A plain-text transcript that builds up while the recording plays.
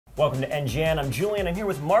Welcome to NGN. I'm Julian. I'm here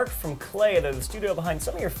with Mark from Clay. They're the studio behind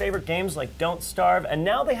some of your favorite games like Don't Starve, and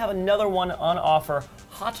now they have another one on offer,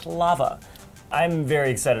 Hot Lava. I'm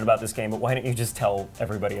very excited about this game, but why don't you just tell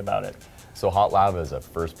everybody about it? So Hot Lava is a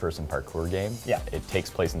first-person parkour game. Yeah. It takes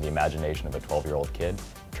place in the imagination of a 12-year-old kid.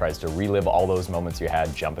 Tries to relive all those moments you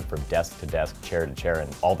had jumping from desk to desk, chair to chair,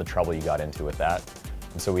 and all the trouble you got into with that.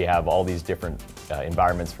 And so we have all these different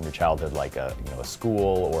environments from your childhood, like a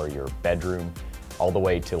school or your bedroom, all the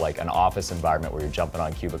way to like an office environment where you're jumping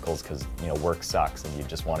on cubicles because work sucks and you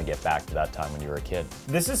just want to get back to that time when you were a kid.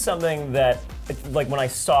 This is something that, like when I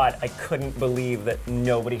saw it, I couldn't believe that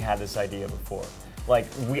nobody had this idea before. Like,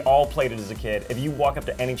 we all played it as a kid. If you walk up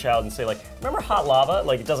to any child and say, like, remember Hot Lava?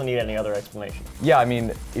 Like, it doesn't need any other explanation. Yeah, I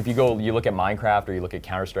mean, if you look at Minecraft or you look at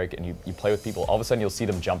Counter-Strike and you play with people, all of a sudden you'll see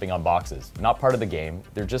them jumping on boxes. Not part of the game.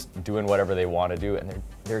 They're just doing whatever they want to do, and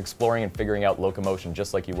they're exploring and figuring out locomotion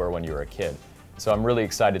just like you were when you were a kid. So I'm really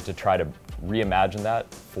excited to try to reimagine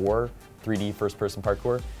that for 3D first-person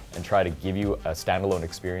parkour and try to give you a standalone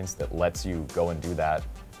experience that lets you go and do that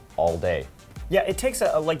all day. Yeah, it takes,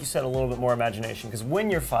 like you said, a little bit more imagination, because when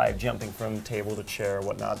you're 5, jumping from table to chair or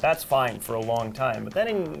whatnot, that's fine for a long time. But then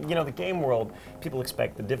in the game world, people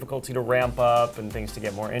expect the difficulty to ramp up and things to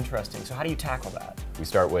get more interesting. So how do you tackle that? We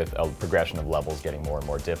start with a progression of levels getting more and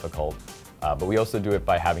more difficult, but we also do it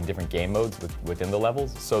by having different game modes within the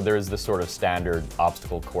levels. So there's this sort of standard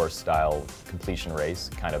obstacle course style completion race,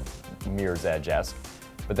 kind of Mirror's Edge-esque.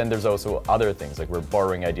 But then there's also other things, like we're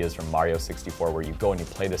borrowing ideas from Mario 64 where you go and you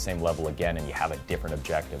play the same level again and you have a different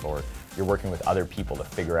objective, or you're working with other people to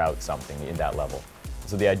figure out something in that level.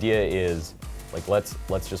 So the idea is, like,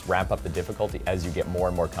 let's just ramp up the difficulty as you get more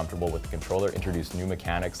and more comfortable with the controller, introduce new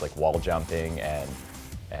mechanics like wall jumping and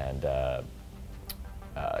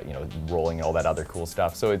rolling, all that other cool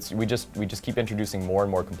stuff. So we just keep introducing more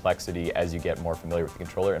and more complexity as you get more familiar with the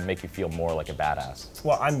controller and make you feel more like a badass.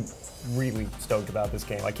 Well, I'm really stoked about this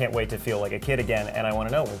game. I can't wait to feel like a kid again, and I want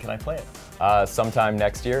to know, when can I play it? Sometime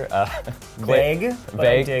next year. Vague, but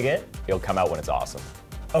I dig it. It'll come out when it's awesome.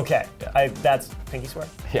 Okay, yeah. That's pinky swear?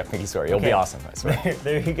 Yeah, pinky swear. It'll be awesome, I swear.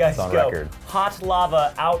 There you guys go. It's on record. Hot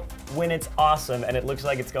Lava, out when it's awesome, and it looks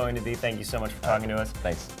like it's going to be. Thank you so much for talking to us.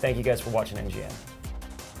 Thanks. Thank you guys for watching NGN.